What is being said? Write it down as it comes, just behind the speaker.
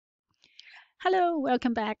Hello,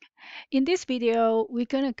 welcome back. In this video, we're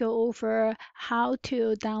going to go over how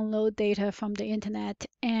to download data from the internet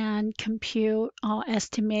and compute or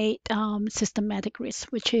estimate systematic risk,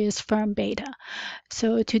 which is firm beta.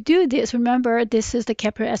 So to do this, remember this is the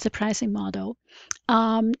capital asset pricing model.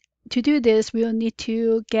 Um, to do this, we'll need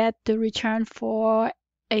to get the return for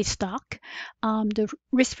a stock, the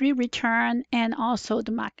risk-free return, and also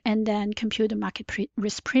the market, and then compute the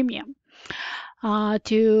risk premium.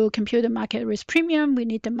 To compute the market risk premium, we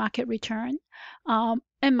need the market return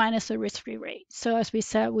and minus the risk-free rate. So as we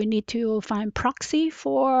said, we need to find proxy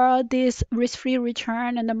for this risk-free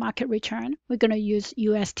return and the market return. We're going to use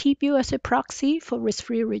US T-bill as a proxy for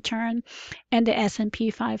risk-free return and the S&P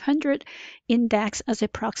 500 index as a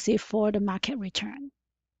proxy for the market return.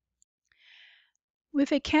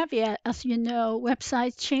 With a caveat, as you know,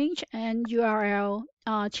 websites change and URL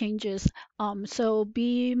changes. So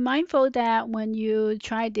be mindful that when you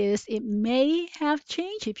try this, it may have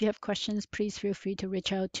changed. If you have questions, please feel free to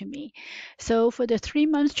reach out to me. So for the 3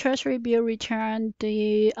 month Treasury bill return,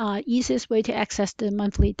 the easiest way to access the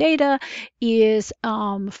monthly data is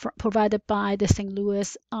provided by the St.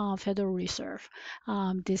 Louis Federal Reserve.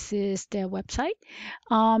 This is their website.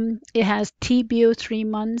 It has T-bill 3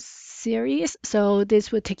 months series, so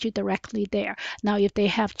this will take you directly there. Now, if they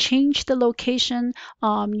have changed the location,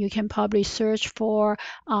 you can probably search for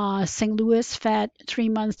St. Louis Fed 3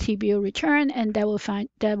 months T-bill return, and that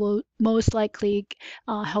will most likely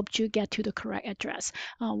help you get to the correct address.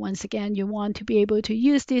 Once again, you want to be able to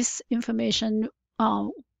use this information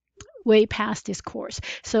way past this course.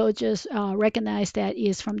 So just recognize that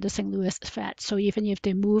is from the St. Louis Fed. So even if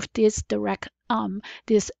they move this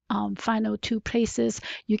final two places,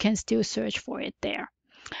 you can still search for it there.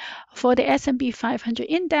 For the S&P 500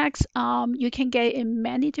 index, you can get it in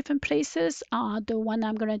many different places. The one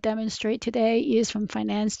I'm going to demonstrate today is from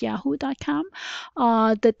financeyahoo.com.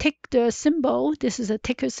 The symbol, this is a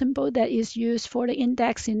ticker symbol that is used for the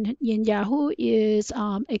index in Yahoo, is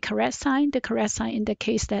a caret sign. The caret sign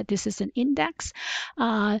indicates that this is an index.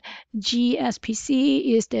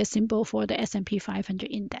 GSPC is the symbol for the S&P 500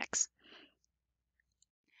 index.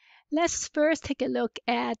 Let's first take a look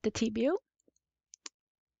at the T-bill.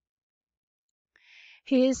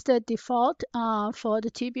 Here's the default for the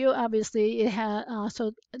T-bill. Obviously, it has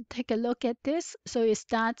so take a look at this. So it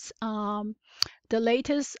starts the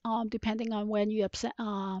latest depending on when you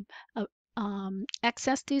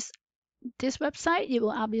access this website. It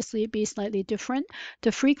will obviously be slightly different.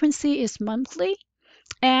 The frequency is monthly.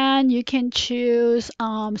 And you can choose,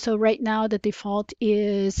 so right now the default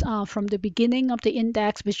is from the beginning of the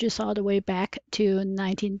index, which is all the way back to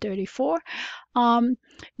 1934.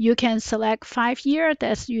 You can select 5 year.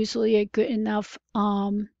 That's usually a good enough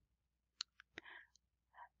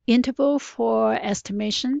interval for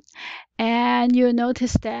estimation. And you'll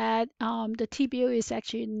notice that the T-bill is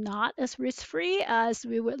actually not as risk-free as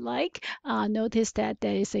we would like. Notice that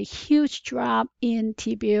there is a huge drop in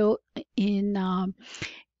T-bill in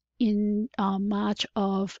March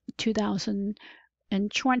of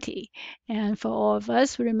 2020. And for all of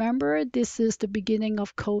us, remember, this is the beginning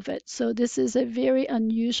of COVID. So this is a very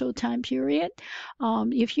unusual time period.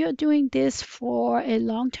 If you're doing this for a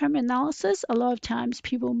long-term analysis, a lot of times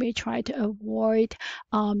people may try to avoid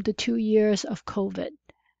the 2 years of COVID.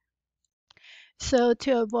 So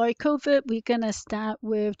to avoid COVID, we're going to start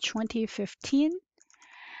with 2015,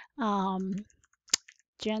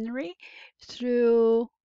 January through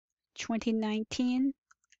 2019,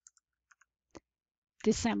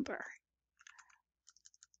 December.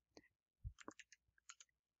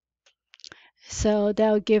 So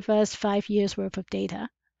that'll give us 5 years worth of data.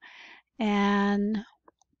 And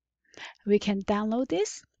we can download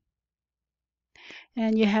this.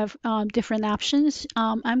 And you have different options.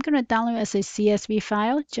 I'm going to download as a CSV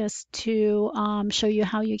file just to show you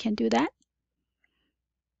how you can do that.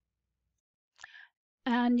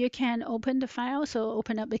 And you can open the file. So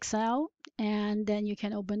open up Excel, and then you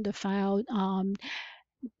can open the file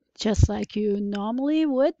just like you normally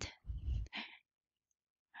would.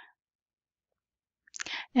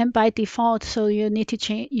 And by default, so you need to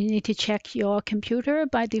check your computer.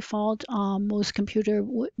 By default, most computer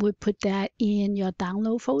would put that in your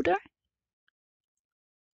download folder.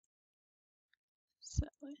 So,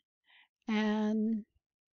 and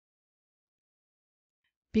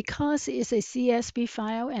because it's a CSV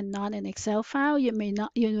file and not an Excel file, you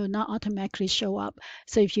will not automatically show up.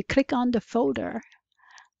 So if you click on the folder,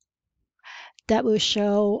 that will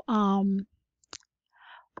show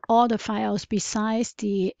all the files besides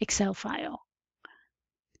the Excel file.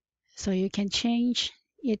 So you can change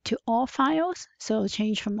it to all files. So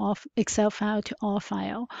change from all Excel file to all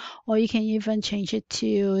file, or you can even change it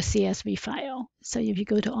to CSV file. So if you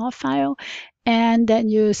go to all file, and then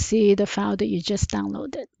you see the file that you just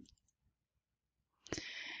downloaded.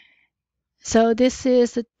 So this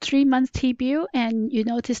is the 3-month T-bill, and you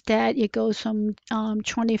notice that it goes from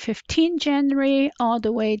 2015 January all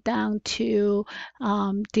the way down to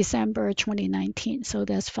December 2019. So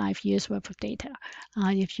that's 5 years worth of data.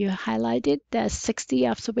 If you highlight it, that's 60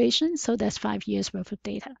 observations, so that's 5 years worth of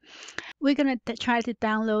data. We're going to try to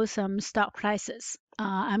download some stock prices.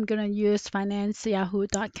 I'm going to use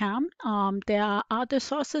financeyahoo.com. There are other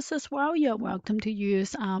sources as well. You're welcome to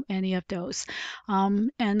use any of those.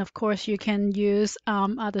 And of course, you can use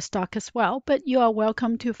other stock as well, but you are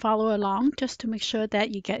welcome to follow along just to make sure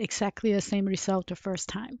that you get exactly the same result the first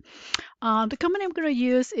time. The company I'm going to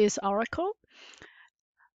use is Oracle.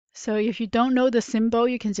 So if you don't know the symbol,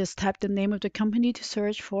 you can just type the name of the company to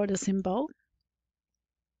search for the symbol.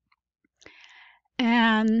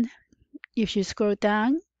 And if you scroll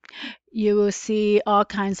down, you will see all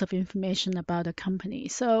kinds of information about the company.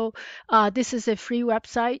 So this is a free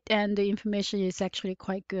website, and the information is actually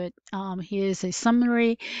quite good. Here's a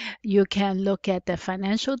summary. You can look at the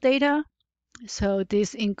financial data. So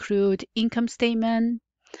this include income statement,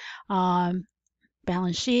 balance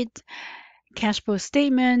sheet, cash flow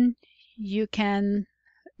statement. You can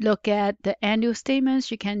look at the annual statements.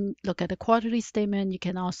 You can look at the quarterly statement. You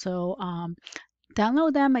can also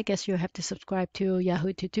download them. I guess you have to subscribe to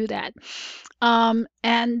Yahoo to do that.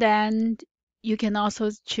 And then you can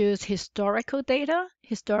also choose historical data.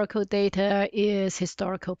 Historical data is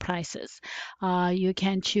historical prices. You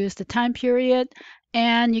can choose the time period,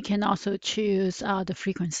 and you can also choose the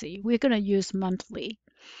frequency. We're going to use monthly.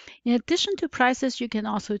 In addition to prices, you can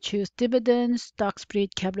also choose dividends, stock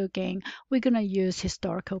split, capital gain. We're going to use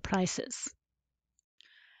historical prices.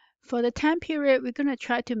 For the time period, we're going to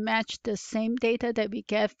try to match the same data that we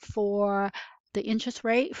get for the interest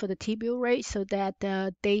rate, for the T-bill rate, so that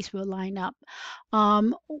the days will line up.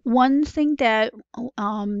 One thing that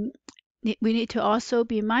we need to also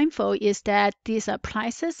be mindful is that these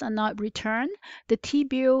prices are not returned. The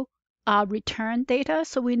T-bill return data,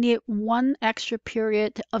 so we need one extra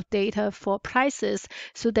period of data for prices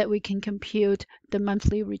so that we can compute the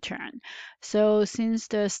monthly return. So since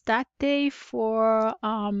the start date for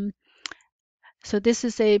so this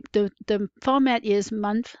is the format is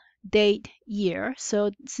month, date, year. So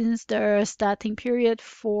since the starting period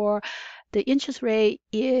for the interest rate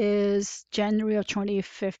is January of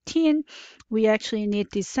 2015, we actually need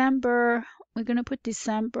December. We're going to put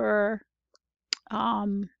December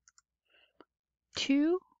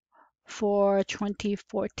 2 for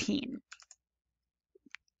 2014.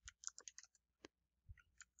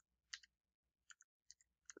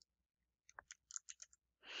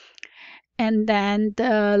 And then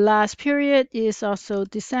the last period is also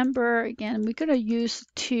December. Again, we're going to use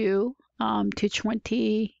 2 to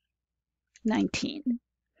 2019.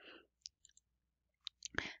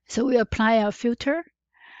 So we apply our filter.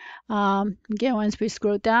 Again, once we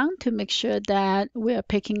scroll down to make sure that we are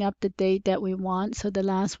picking up the date that we want. So the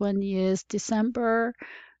last one is December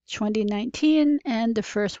 2019, and the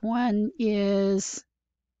first one is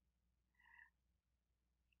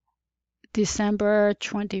December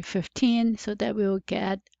 2015, so that we will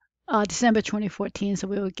get December 2014, so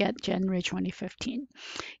we will get January 2015.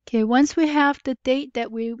 Okay, once we have the date that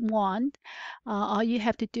we want, all you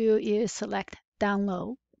have to do is select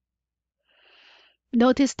download.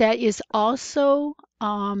 Notice that is also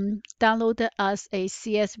downloaded as a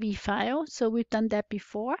CSV file. So we've done that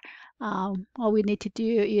before. All we need to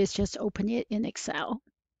do is just open it in Excel.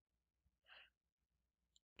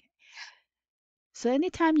 So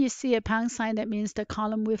anytime you see a pound sign, that means the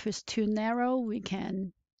column width is too narrow. We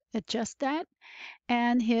can adjust that.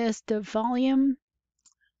 And here's the volume.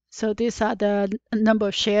 So these are the number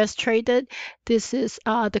of shares traded. This is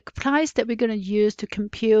the price that we're going to use to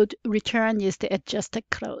compute return is the adjusted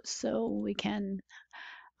close. So we can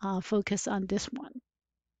focus on this one.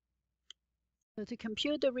 So to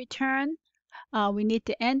compute the return, we need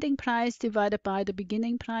the ending price divided by the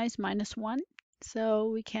beginning price minus 1.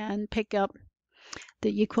 So we can pick up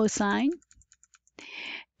the equal sign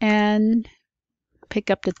and pick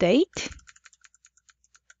up the date.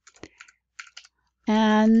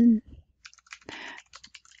 And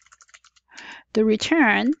the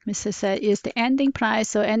return, Mr. said, is the ending price.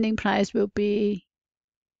 So ending price will be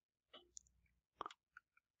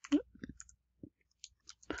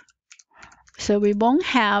so we won't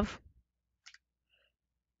have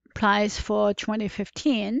price for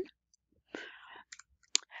 2015.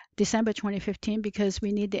 December 2015 because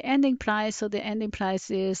we need the ending price. So the ending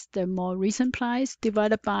price is the more recent price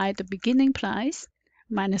divided by the beginning price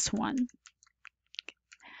minus 1.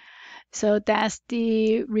 So that's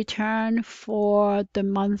the return for the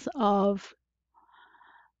month of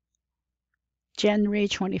January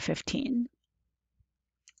 2015.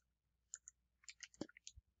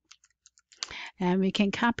 And we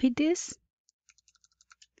can copy this.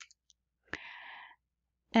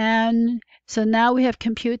 And so now we have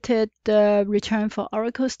computed the return for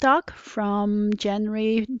Oracle stock from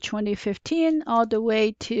January 2015 all the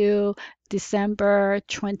way to December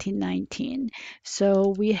 2019.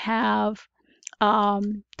 So we have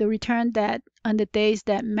the return that on the days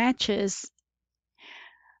that matches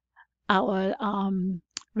our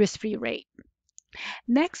risk-free rate.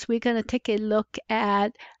 Next, we're going to take a look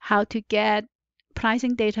at how to get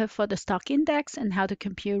pricing data for the stock index and how to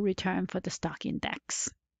compute return for the stock index.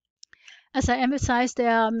 As I emphasized,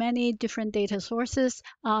 there are many different data sources.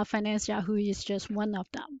 Finance Yahoo is just one of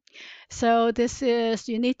them. So this is,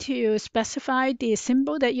 you need to specify the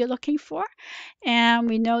symbol that you're looking for. And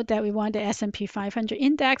we know that we want the S&P 500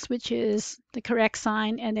 index, which is the correct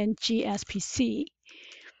sign, and then GSPC.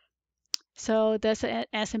 So that's an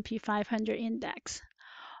S&P 500 index.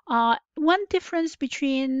 One difference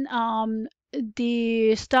between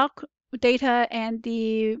the stock data and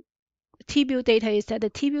the T-bill data is that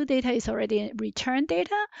the T-bill data is already return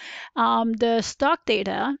data. The stock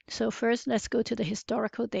data, so first let's go to the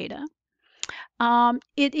historical data.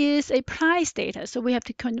 It is a price data, so we have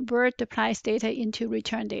to convert the price data into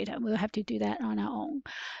return data. We'll have to do that on our own.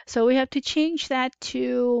 So we have to change that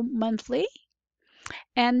to monthly,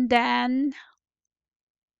 and then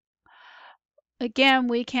again,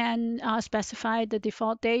 we can specify the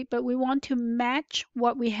default date, but we want to match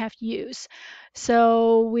what we have used.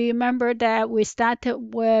 So we remember that we started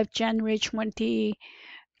with January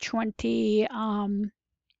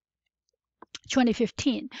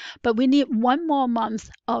 2015, but we need one more month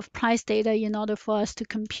of price data in order for us to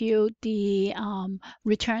compute the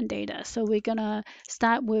return data. So we're going to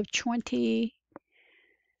start with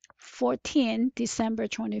 2014, December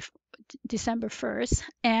 1st,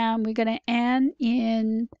 and we're going to end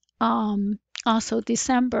in also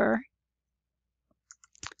December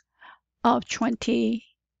of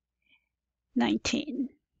 2019.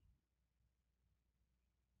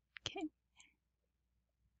 Okay,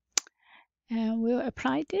 and we'll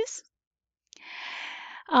apply this.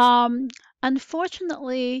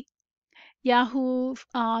 Unfortunately, Yahoo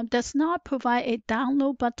does not provide a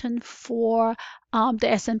download button for the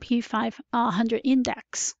S&P 500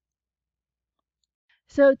 index.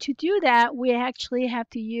 So to do that, we actually have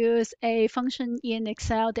to use a function in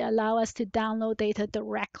Excel that allow us to download data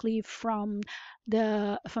directly from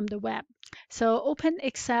the web. So open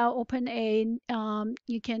Excel,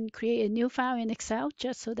 you can create a new file in Excel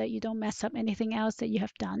just so that you don't mess up anything else that you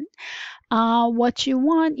have done. What you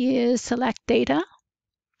want is select data,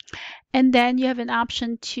 and then you have an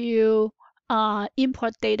option to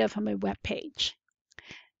import data from a web page.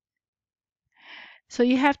 So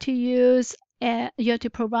you have to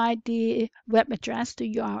provide the web address,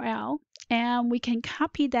 the URL, and we can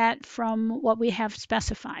copy that from what we have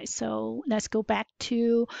specified. So let's go back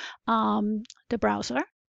to the browser.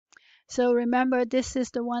 So remember, this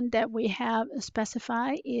is the one that we have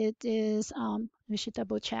specified. It is, we should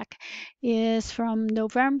double check, is from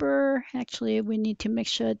November. Actually, we need to make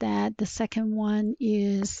sure that the second one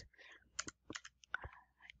is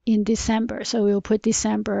in December. So we'll put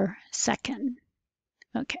December 2nd.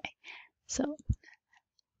 Okay, so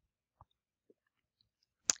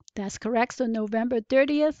that's correct. So November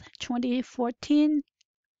 30th, 2014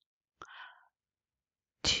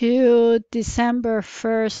 to December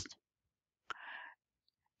 1st,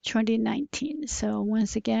 2019. So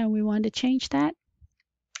once again, we want to change that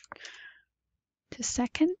to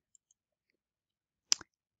second.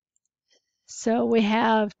 So we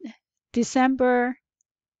have December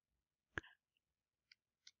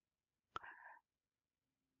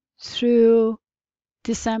through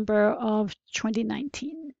December of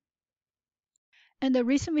 2019. And the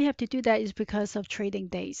reason we have to do that is because of trading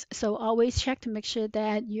days. So always check to make sure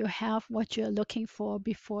that you have what you're looking for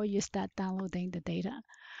before you start downloading the data.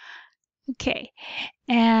 Okay,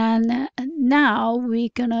 and now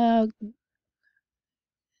we're gonna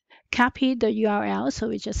copy the URL. So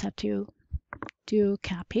we just have to do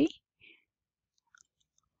copy.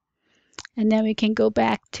 And then we can go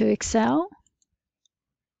back to Excel.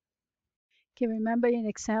 Okay, remember in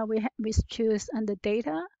Excel, we choose under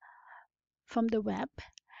data from the web.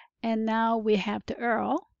 And now we have the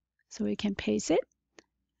URL, so we can paste it.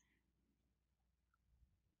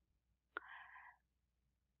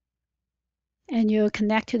 and you'll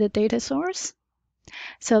connect to the data source.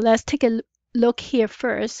 So let's take a look here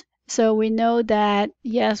first. So we know that,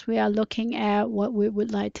 yes, we are looking at what we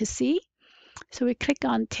would like to see. So we click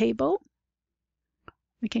on table.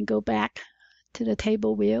 We can go back to the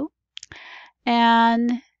table view.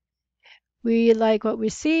 And we like what we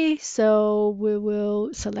see, so we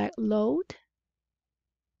will select load.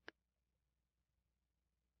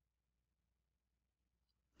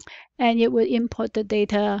 And it will import the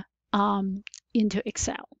data into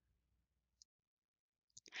Excel.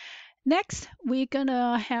 Next, we're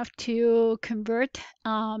gonna have to convert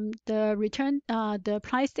the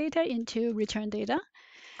price data into return data.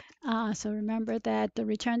 So remember that the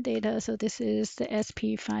return data, so this is the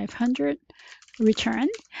SP500 return.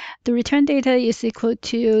 The return data is equal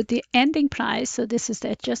to the ending price, so this is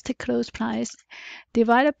the adjusted close price,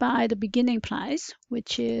 divided by the beginning price,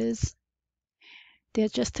 which is the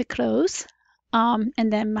adjusted close, and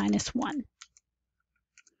then minus 1.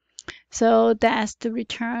 So that's the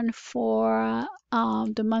return for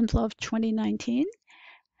the month of 2019.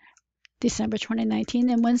 December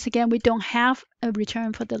 2019. And once again, we don't have a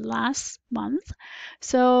return for the last month.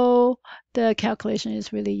 So the calculation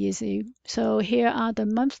is really easy. So here are the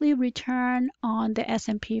monthly return on the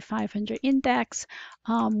S&P 500 index.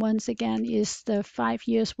 Once again, is the 5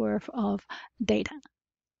 years worth of data.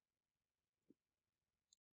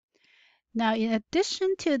 Now, in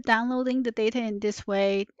addition to downloading the data in this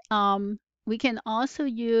way, we can also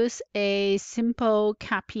use a simple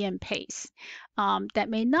copy and paste. That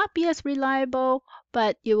may not be as reliable,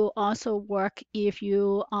 but it will also work if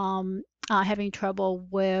you are having trouble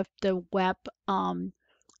with the web,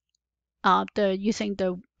 using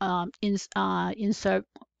the insert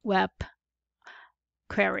web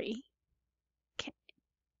query. Okay.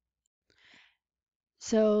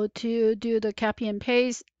 So to do the copy and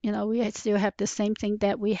paste, we still have the same thing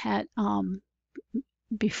that we had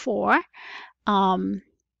before. And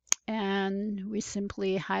we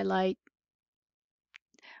simply highlight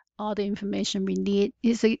all the information we need.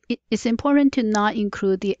 It's important to not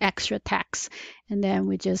include the extra text. And then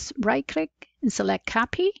we just right click and select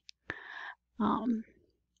copy. And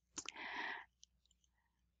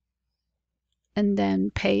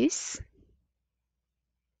then paste.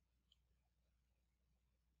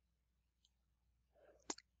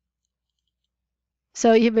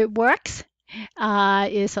 So if it works,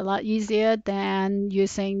 it's a lot easier than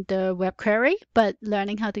using the web query, but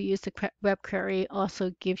learning how to use the web query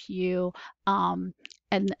also gives you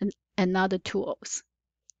another tools.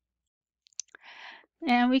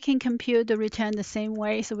 And we can compute the return the same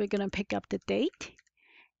way. So we're going to pick up the date.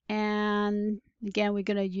 And again, we're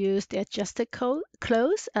going to use the adjusted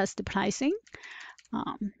close as the pricing.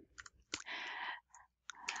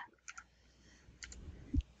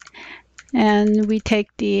 And we take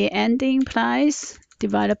the ending price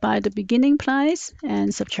divided by the beginning price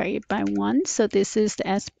and subtract it by 1. So this is the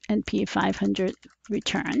S&P 500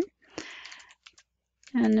 return.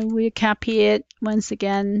 And we copy it once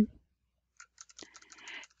again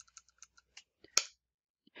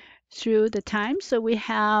through the time. So we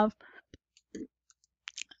have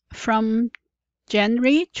from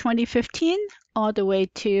January 2015 all the way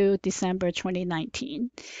to December 2019.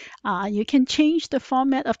 You can change the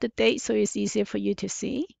format of the date so it's easier for you to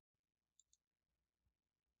see.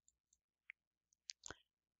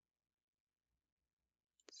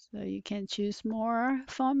 So you can choose more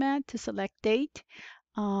format to select date.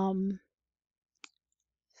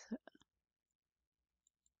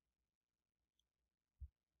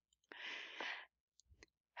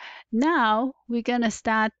 Now we're going to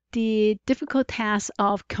start the difficult task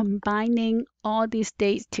of combining all these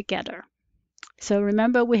dates together. So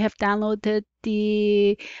remember, we have downloaded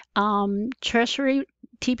the treasury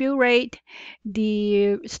T-bill rate,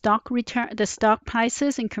 the stock return, the stock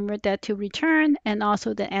prices, and convert that to return, and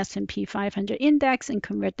also the S&P 500 index and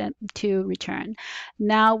convert that to return.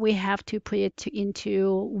 Now we have to put it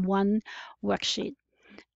into one worksheet.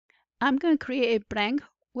 I'm going to create a blank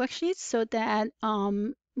worksheet so that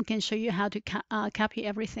we can show you how to copy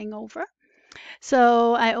everything over.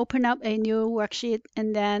 So I open up a new worksheet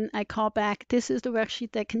and then I call back. This is the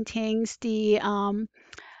worksheet that contains the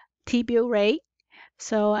T-bill rate.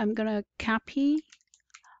 So I'm going to copy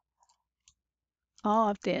all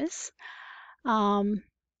of this. And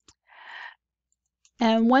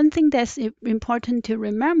one thing that's important to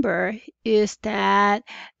remember is that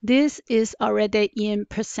this is already in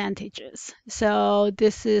percentages. So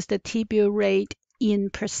this is the T-bill rate in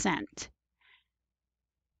percent.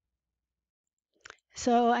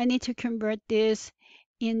 So I need to convert this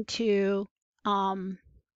into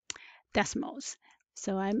decimals.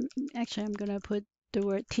 So I'm going to put the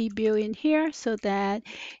word TBIL in here so that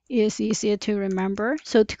it's easier to remember.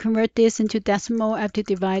 So to convert this into decimal, I have to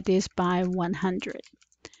divide this by 100.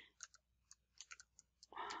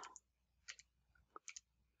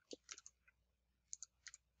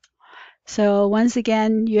 So once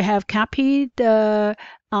again, you have copied the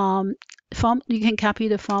you can copy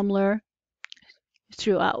the formula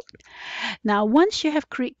throughout. Now, once you have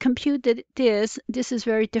computed this, this is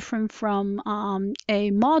very different from a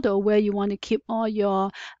model where you want to keep all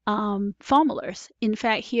your formulas. In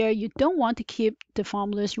fact, here you don't want to keep the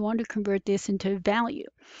formulas, you want to convert this into value.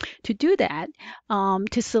 To do that,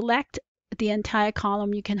 to select the entire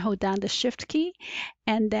column, you can hold down the Shift key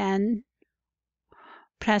and then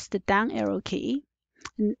press the down arrow key.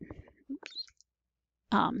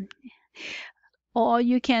 Um, or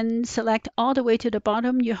you can select all the way to the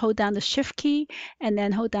bottom. You hold down the Shift key and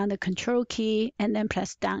then hold down the Control key and then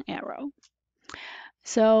press down arrow.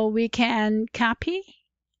 So we can copy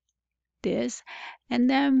this and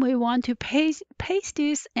then we want to paste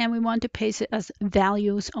this and we want to paste it as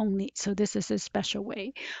values only. So this is a special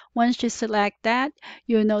way. Once you select that,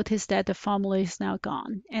 you'll notice that the formula is now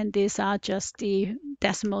gone and these are just the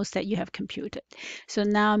decimals that you have computed. So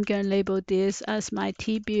now I'm going to label this as my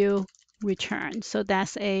TBIL return. So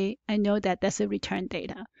I know that that's a return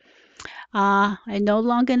data. I no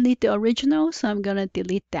longer need the original, so I'm going to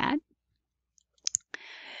delete that.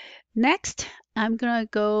 Next, I'm going to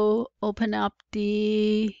go open up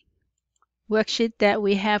the worksheet that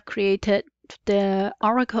we have created, the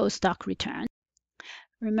Oracle stock return.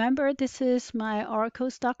 Remember, this is my Oracle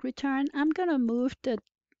stock return. I'm going to move the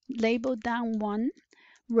label down one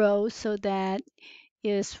row so that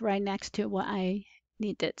is right next to what I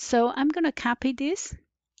needed. So I'm going to copy this.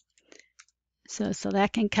 So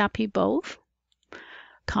select and copy both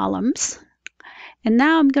columns. And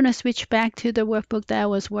now I'm going to switch back to the workbook that I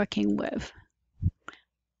was working with.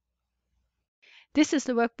 This is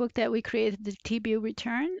the workbook that we created, the TBIL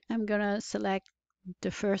return. I'm going to select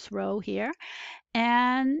the first row here,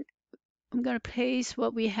 and I'm going to paste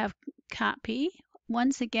what we have copied.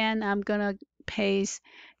 Once again, I'm going to paste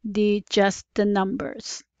just the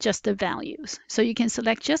numbers, just the values. So you can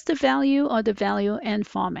select just the value or the value and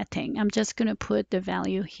formatting. I'm just going to put the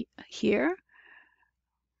value here.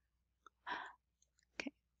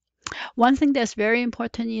 One thing that's very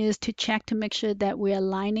important is to check to make sure that we are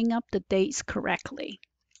lining up the dates correctly.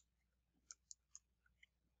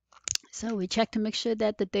 So we check to make sure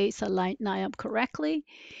that the dates are lined up correctly.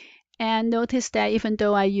 And notice that even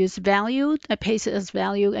though I use value, I paste it as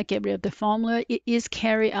value, I get rid of the formula, it is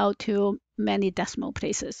carried out to many decimal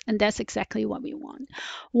places. And that's exactly what we want.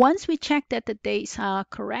 Once we check that the dates are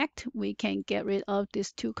correct, we can get rid of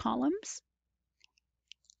these two columns.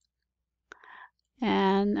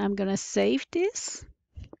 And I'm going to save this.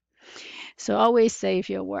 So always save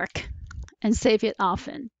your work and save it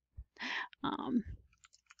often.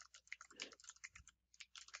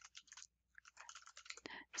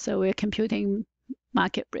 So we're computing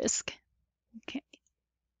market risk. Okay.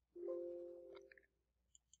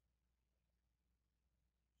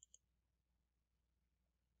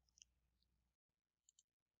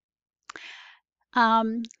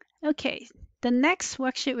 Okay. The next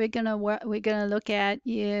worksheet we're gonna look at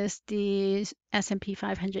is the S&P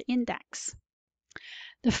 500 index.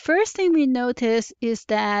 The first thing we notice is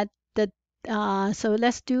that so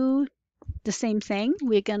let's do the same thing.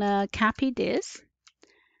 We're gonna copy this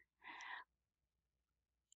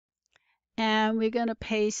and we're gonna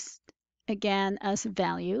paste again as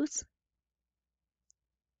values.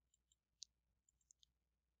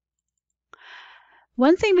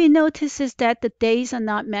 One thing we notice is that the days are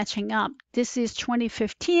not matching up. This is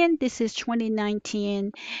 2015, this is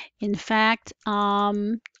 2019. In fact,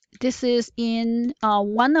 this is in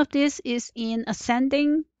one of this is in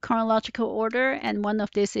ascending chronological order and one of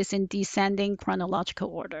this is in descending chronological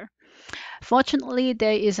order. Fortunately,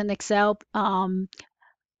 there is an Excel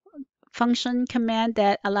function command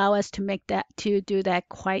that allow us to do that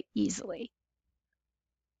quite easily.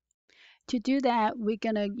 To do that, we're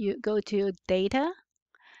gonna go to data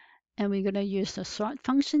and we're going to use the sort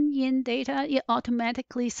function in data. It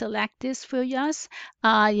automatically select this for us.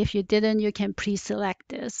 If you didn't, you can pre-select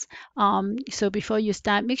this. So before you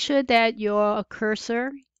start, make sure that your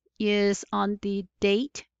cursor is on the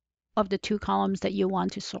date of the two columns that you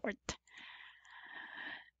want to sort.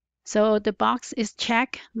 So the box is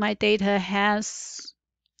checked. My data has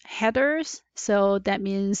headers. So that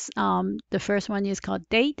means the first one is called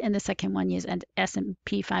date and the second one is an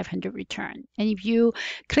S&P 500 return. And if you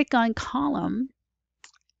click on column,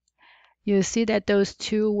 you'll see that those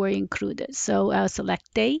two were included. So I'll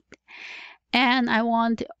select date And I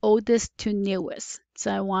want the oldest to newest.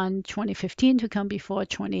 So I want 2015 to come before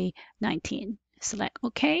 2019. Select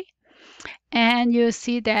OK. And you'll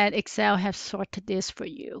see that Excel has sorted this for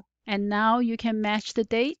you. And now you can match the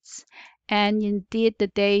dates. And indeed, the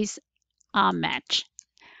dates are matched.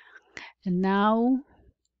 And now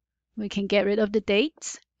we can get rid of the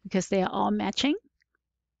dates because they are all matching.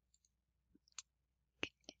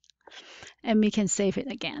 And we can save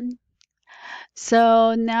it again.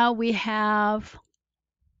 So now we have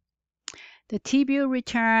the T-bill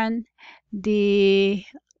return, the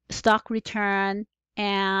stock return,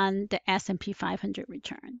 and the S&P 500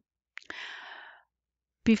 return.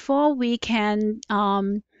 Before we can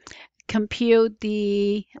compute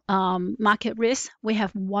the market risk, we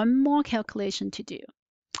have one more calculation to do.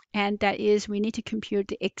 And that is we need to compute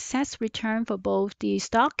the excess return for both the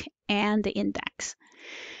stock and the index.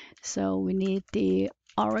 So we need the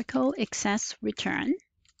Oracle excess return.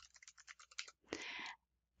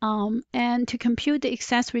 And to compute the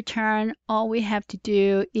excess return, all we have to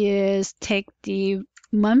do is take the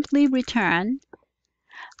monthly return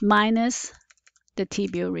minus the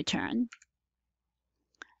T-bill return.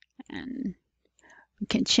 And we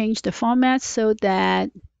can change the format so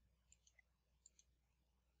that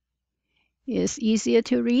it's easier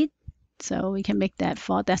to read. So we can make that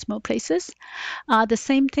 4 decimal places. The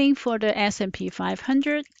same thing for the S&P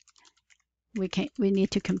 500. We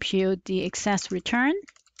need to compute the excess return.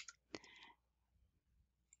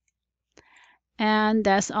 And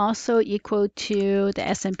that's also equal to the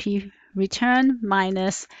S&P return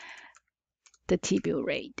minus the T-bill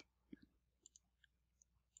rate.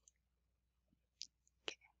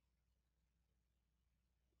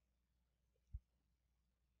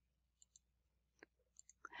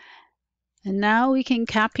 And now we can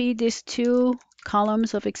copy these two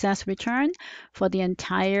columns of excess return for the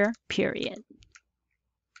entire period.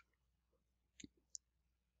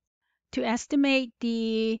 To estimate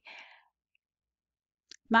the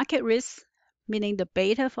market risk, meaning the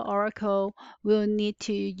beta for Oracle, we'll need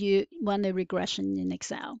to run a regression in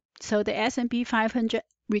Excel. So the S&P 500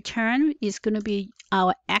 return is going to be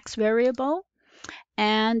our X variable,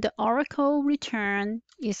 and the Oracle return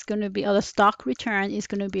is going to be, or the stock return is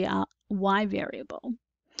going to be our Y variable.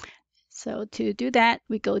 So to do that,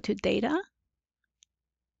 we go to Data.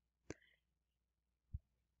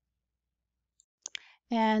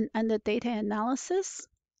 And under Data Analysis,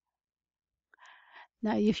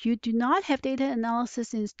 now, if you do not have data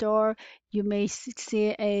analysis installed, you may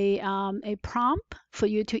see a prompt for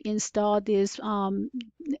you to install this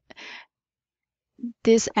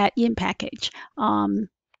this add-in package. But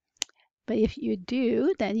if you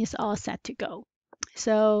do, then it's all set to go.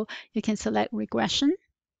 So you can select regression.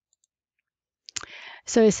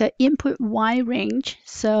 So it's an input Y range.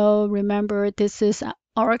 So remember, this is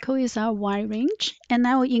Oracle is our Y range, and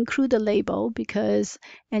I will include the label because,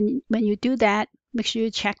 and when you do that, make sure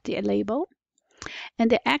you check the label.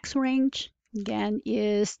 And the X range, again,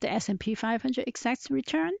 is the S&P 500 excess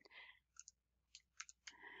return.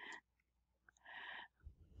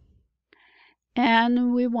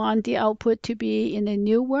 And we want the output to be in a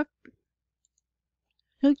new work.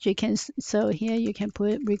 You can, so here you can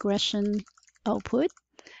put regression output.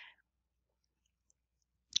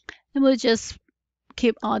 And we'll just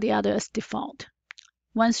keep all the others default.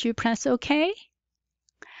 Once you press OK,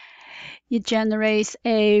 it generates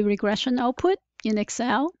a regression output in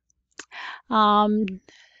Excel.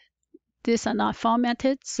 These are not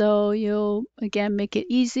formatted, so you'll again make it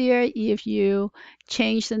easier if you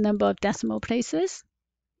change the number of decimal places.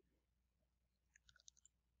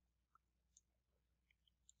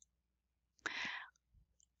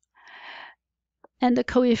 And the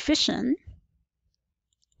coefficient,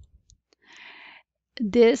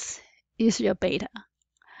 this is your beta.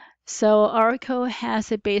 So Oracle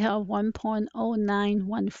has a beta of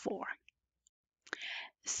 1.0914.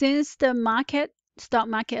 Since the stock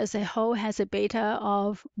market as a whole has a beta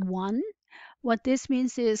of 1, what this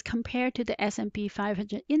means is compared to the S&P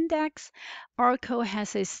 500 index, Oracle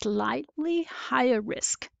has a slightly higher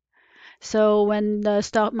risk. So when the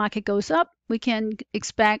stock market goes up, we can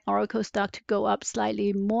expect Oracle stock to go up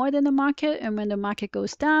slightly more than the market. And when the market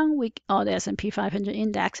goes down, or the S&P 500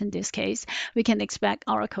 index in this case, we can expect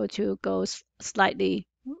Oracle to go slightly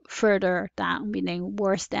further down, meaning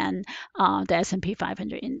worse than the S&P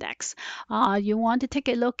 500 index. You want to take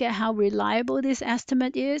a look at how reliable this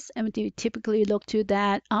estimate is, and you typically look to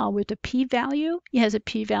that with the p-value. It has a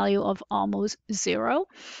p-value of almost 0,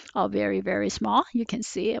 or very, very small. You can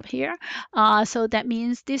see up here. So that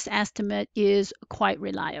means this estimate is quite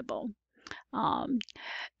reliable.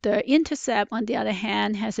 The intercept, on the other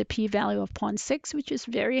hand, has a p-value of 0.6, which is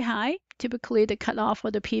very high. typically the cutoff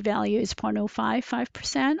for the p-value is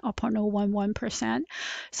 0.055% or 0.011%.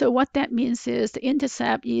 So what that means is the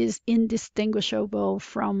intercept is indistinguishable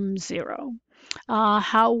from zero.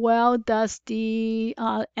 How well does the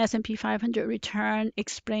S&P 500 return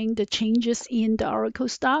explain the changes in the Oracle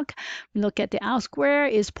stock? We look at the R square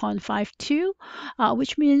is 0.52,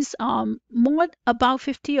 which means more about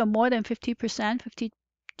 50 or more than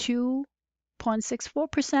 50%,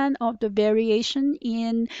 52.64% of the variation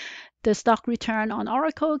in the stock return on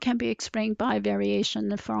Oracle can be explained by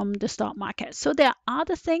variation from the stock market. So there are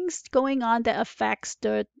other things going on that affects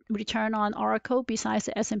the return on Oracle besides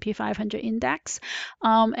the S&P 500 index,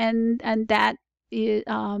 and that is,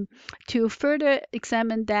 to further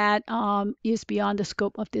examine that is beyond the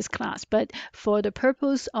scope of this class. But for the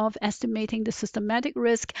purpose of estimating the systematic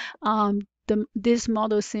risk, this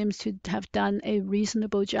model seems to have done a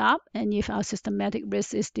reasonable job. And if our systematic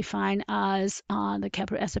risk is defined as the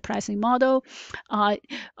capital asset pricing model,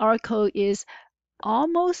 Oracle is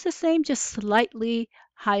almost the same, just slightly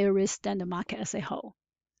higher risk than the market as a whole.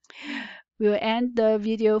 We will end the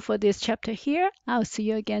video for this chapter here. I'll see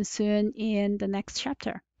you again soon in the next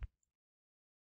chapter.